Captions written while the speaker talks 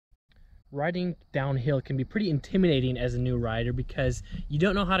Riding downhill can be pretty intimidating as a new rider because you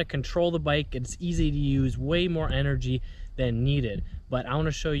don't know how to control the bike. It's easy to use way more energy than needed, but I want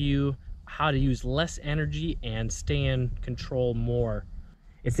to show you how to use less energy and stay in control more.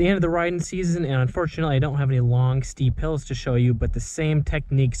 It's the end of the riding season, and unfortunately I don't have any long steep hills to show you, but the same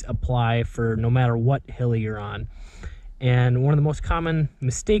techniques apply for no matter what hill you're on. And one of the most common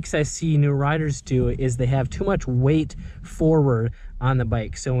mistakes I see new riders do is they have too much weight forward on the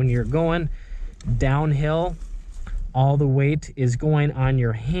bike. So when you're going downhill, all the weight is going on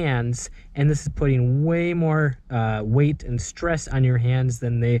your hands, and this is putting way more weight and stress on your hands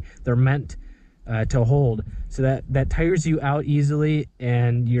than they're meant to hold. So that tires you out easily,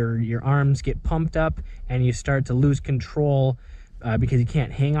 and your arms get pumped up and you start to lose control because you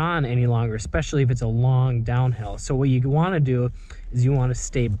can't hang on any longer, especially if it's a long downhill. So what you want to do is you want to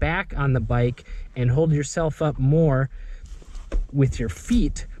stay back on the bike and hold yourself up more with your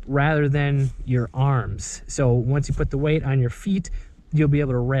feet rather than your arms. So once you put the weight on your feet, you'll be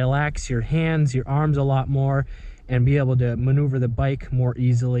able to relax your hands, your arms a lot more, and be able to maneuver the bike more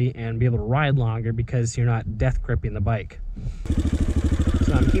easily and be able to ride longer because you're not death gripping the bike.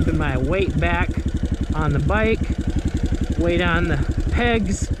 So I'm keeping my weight back on the bike, weight on the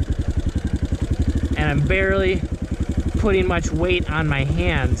pegs, and I'm barely putting much weight on my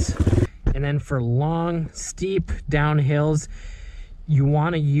hands. And then for long, steep downhills, you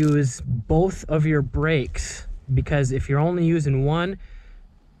want to use both of your brakes, because if you're only using one,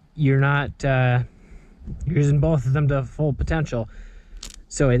 you're not using both of them to full potential.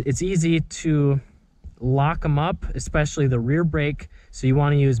 So it's easy to lock them up, especially the rear brake. So you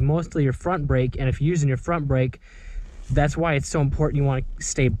want to use mostly your front brake, and if you're using your front brake, that's why it's so important you want to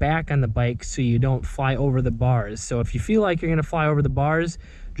stay back on the bike so you don't fly over the bars. So if you feel like you're going to fly over the bars,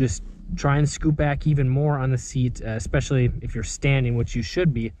 just try and scoot back even more on the seat, especially if you're standing, which you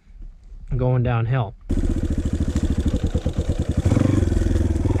should be going downhill.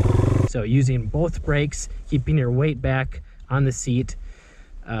 So using both brakes, keeping your weight back on the seat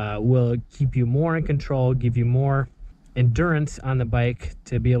will keep you more in control, give you more endurance on the bike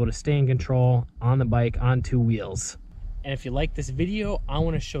to be able to stay in control on the bike on two wheels. And if you like this video, I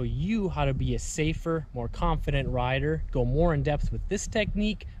want to show you how to be a safer, more confident rider, go more in depth with this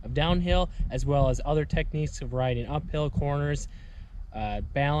technique of downhill, as well as other techniques of riding uphill, corners,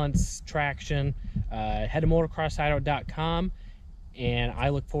 balance, traction. Head to motocrosshideout.com, and I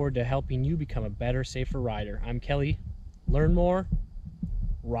look forward to helping you become a better, safer rider. I'm Kelly. Learn more,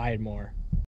 ride more.